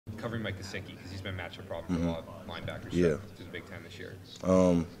covering Mike Gesicki because he's been a matchup problem for a lot of linebackers Yeah. through the Big Ten this year.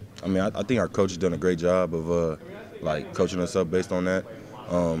 I mean, I think our coach has done a great job of like coaching us up based on that.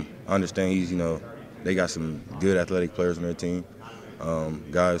 I understand they got some good athletic players on their team,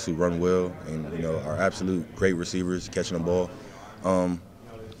 guys who run well and are absolute great receivers catching the ball.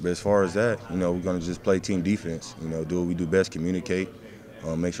 But as far as that, we're gonna just play team defense. Do what we do best, communicate,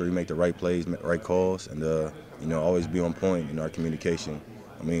 make sure we make the right plays, right calls, and always be on point in our communication.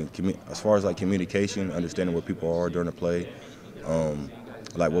 I mean, as far as like communication, understanding where people are during the play,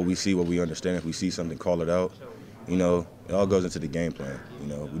 like what we see, what we understand. If we see something, call it out. It all goes into the game plan.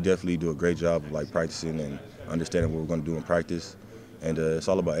 We definitely do a great job of like practicing and understanding what we're going to do in practice, and it's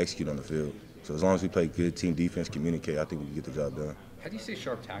all about executing on the field. So as long as we play good team defense, communicate, I think we can get the job done. How do you stay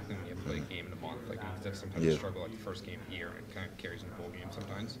sharp tackling when you have to play a game in a month? Like, because that's sometimes a struggle, like the first game of the year, and it kind of carries into the bowl game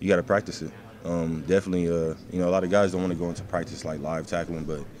sometimes. You got to practice it. Definitely, a lot of guys don't want to go into practice like live tackling,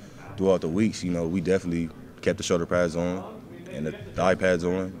 but throughout the weeks, we definitely kept the shoulder pads on and the thigh pads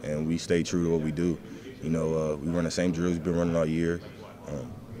on, and we stay true to what we do. We run the same drills we've been running all year.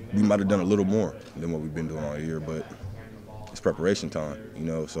 We might have done a little more than what we've been doing all year, but it's preparation time.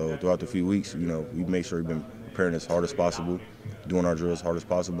 So throughout the few weeks, we make sure we've been preparing as hard as possible, doing our drills as hard as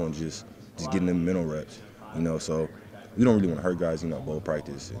possible, and just getting them mental reps. So we don't really want to hurt guys, bowl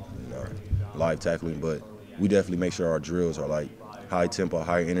practice and live tackling, but we definitely make sure our drills are like high tempo,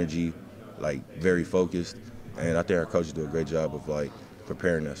 high energy, like very focused. And I think our coaches do a great job of like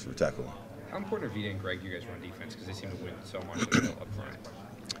preparing us for tackling. How important are Vita and Greg, you guys run defense? Because they seem to win so much up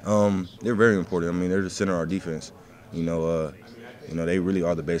front. They're very important. I mean, they're the center of our defense. They really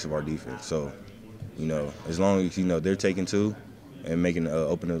are the base of our defense. So, as long as they're taking two and making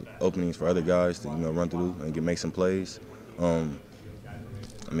openings for other guys to run through and make some plays. I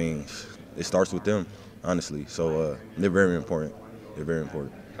mean, it starts with them, honestly. So they're very important. They're very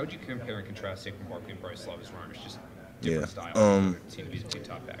important. How would you compare and contrast Saquon Barkley and Bryce Love as runners? Just different styles. Seem to be the two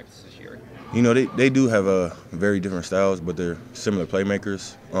top backs this year. They do have very different styles, but they're similar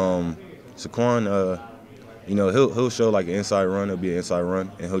playmakers. Saquon, he'll show like an inside run. It'll be an inside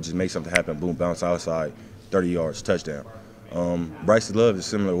run, and he'll just make something happen. Boom, bounce outside, 30 yards, touchdown. Bryce Love is a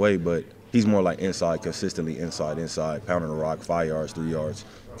similar way, but he's more like inside, consistently inside, pounding the rock, 5 yards, 3 yards,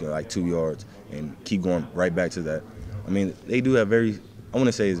 like 2 yards, and keep going right back to that. I mean, they do have I want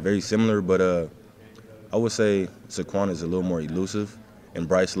to say it's very similar, but I would say Saquon is a little more elusive, and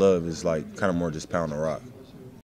Bryce Love is like kind of more just pounding the rock.